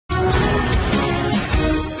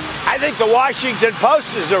think the Washington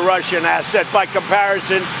Post is a Russian asset by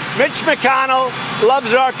comparison. Mitch McConnell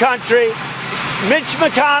loves our country. Mitch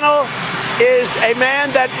McConnell is a man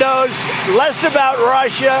that knows less about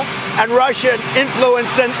Russia and Russian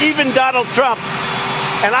influence than even Donald Trump.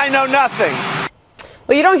 And I know nothing.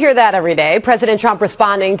 Well, you don't hear that every day. President Trump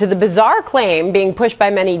responding to the bizarre claim being pushed by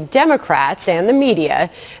many Democrats and the media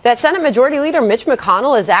that Senate Majority Leader Mitch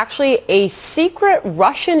McConnell is actually a secret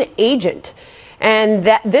Russian agent. And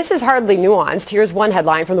that this is hardly nuanced. Here's one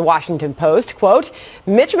headline from the Washington Post, quote,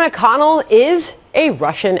 Mitch McConnell is a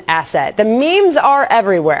Russian asset. The memes are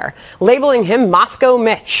everywhere, labeling him Moscow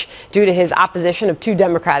Mitch due to his opposition of two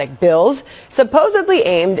Democratic bills supposedly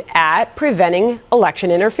aimed at preventing election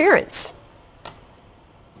interference.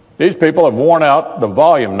 These people have worn out the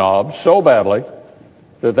volume knobs so badly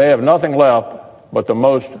that they have nothing left but the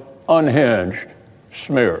most unhinged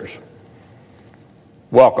smears.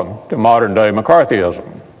 Welcome to modern-day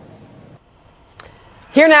McCarthyism.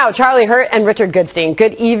 Here now, Charlie Hurt and Richard Goodstein.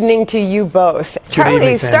 Good evening to you both.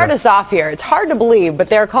 Charlie, start us off here. It's hard to believe, but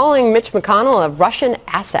they're calling Mitch McConnell a Russian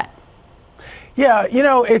asset. Yeah, you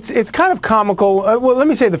know, it's kind of comical. Well, let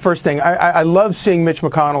me say the first thing. I love seeing Mitch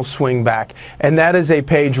McConnell swing back, and that is a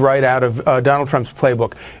page right out of Donald Trump's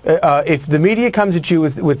playbook. If the media comes at you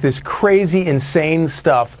with this crazy, insane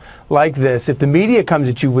stuff like this, if the media comes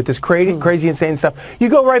at you with this crazy, insane stuff, you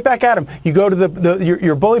go right back at him. You go to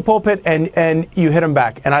your bully pulpit and you hit him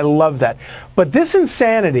back, and I love that. But this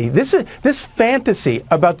insanity, this fantasy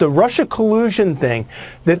about the Russia collusion thing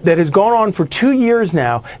that has gone on for 2 years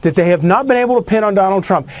now, that they have not been able to pin on Donald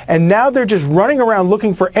Trump, and now they're just running around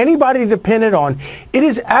looking for anybody to pin it on. It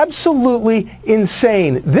is absolutely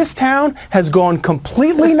insane. This town has gone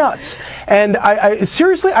completely nuts, and I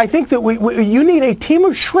seriously, I think that you need a team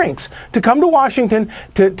of shrinks to come to Washington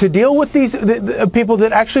to deal with these people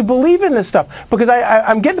that actually believe in this stuff. Because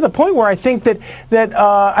I'm getting to the point where I think that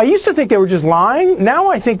I used to think they were just lying. Now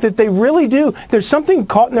I think that they really do. There's something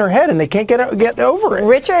caught in their head and they can't get over it.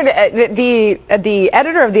 Richard, the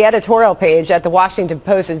editor of the editorial page at the Washington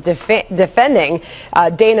Post is defending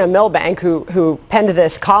Dana Milbank, who penned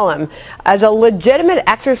this column, as a legitimate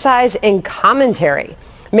exercise in commentary,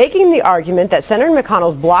 making the argument that Senator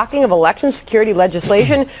McConnell's blocking of election security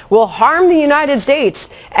legislation will harm the United States.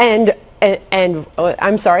 And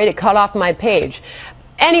I'm sorry to cut off my page.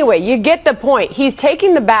 Anyway, you get the point. He's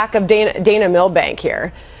taking the back of Dana Milbank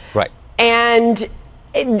here. Right. And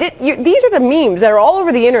these are the memes that are all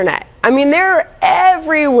over the internet. I mean, they're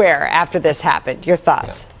everywhere after this happened. Your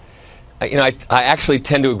thoughts? Yeah. You know, I actually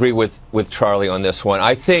tend to agree with Charlie on this one.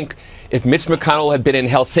 I think if Mitch McConnell had been in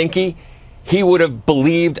Helsinki, he would have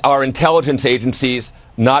believed our intelligence agencies,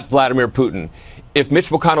 not Vladimir Putin. If Mitch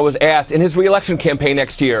McConnell was asked in his re-election campaign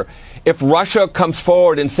next year, if Russia comes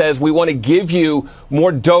forward and says, we want to give you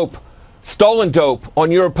more dope, stolen dope on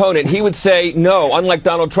your opponent, he would say no, unlike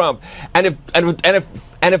Donald Trump. And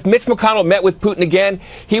if Mitch McConnell met with Putin again,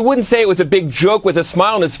 he wouldn't say it was a big joke with a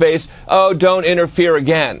smile on his face, oh, don't interfere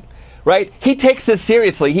again. Right? He takes this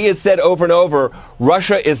seriously. He has said over and over,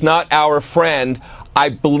 Russia is not our friend. I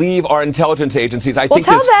believe our intelligence agencies. I think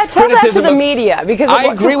tell that to the media, because I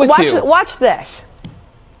agree with you. Watch this.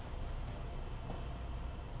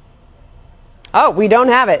 Oh, we don't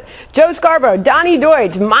have it. Joe Scarborough, Donnie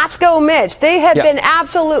Deutsch, Moscow Mitch, they have been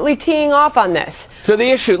absolutely teeing off on this. So the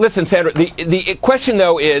issue, listen, Sandra, the question,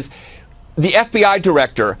 though, is the FBI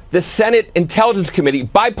director, the Senate Intelligence Committee,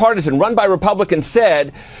 bipartisan, run by Republicans,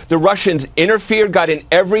 said the Russians interfered, got in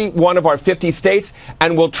every one of our 50 states,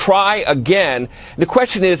 and will try again. The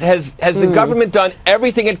question is, has the government done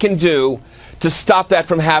everything it can do to stop that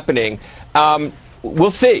from happening?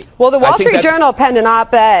 We'll see. Well, the Wall Street Journal penned an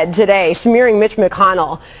op-ed today smearing Mitch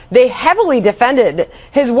McConnell. They heavily defended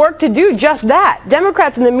his work to do just that.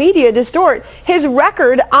 Democrats and the media distort his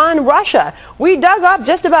record on Russia. We dug up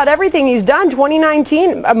just about everything he's done.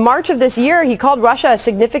 2019, March of this year, he called Russia a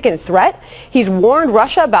significant threat. He's warned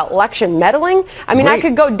Russia about election meddling. I mean, I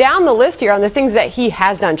could go down the list here on the things that he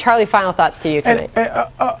has done. Charlie, final thoughts to you tonight.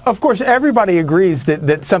 Of course, everybody agrees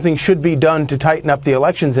that something should be done to tighten up the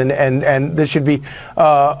elections, and this should be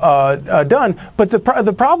done. But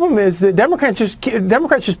the problem is that Democrats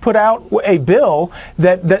just put out a bill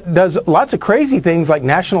that does lots of crazy things like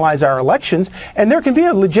nationalize our elections, and there can be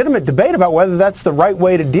a legitimate debate about whether that's the right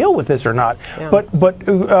way to deal with this or not. Yeah. But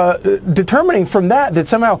determining from that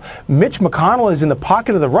somehow Mitch McConnell is in the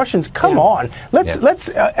pocket of the Russians, come on. Let's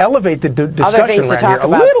elevate the discussion around here a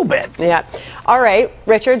little bit. Yeah. All right,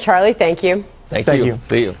 Richard, Charlie, thank you. Thank you.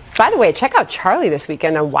 See you. By the way, check out Charlie this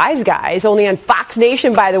weekend on Wise Guys, only on Fox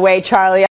Nation, by the way, Charlie.